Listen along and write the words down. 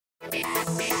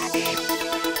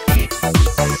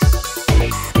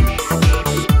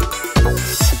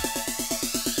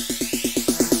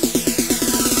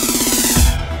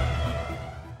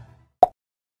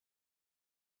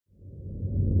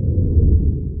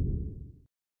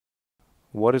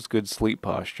What is good sleep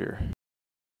posture?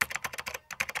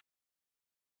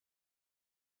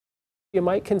 You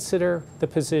might consider the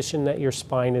position that your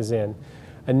spine is in.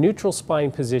 A neutral spine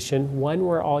position, one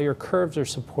where all your curves are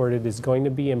supported, is going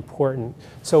to be important.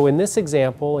 So in this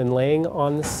example, in laying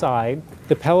on the side,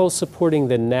 the pillow is supporting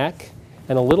the neck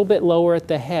and a little bit lower at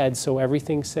the head so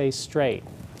everything stays straight.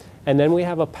 And then we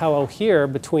have a pillow here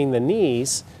between the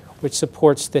knees, which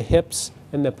supports the hips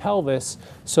and the pelvis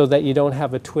so that you don't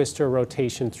have a twist or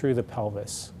rotation through the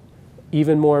pelvis.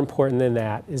 Even more important than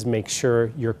that is make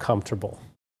sure you're comfortable.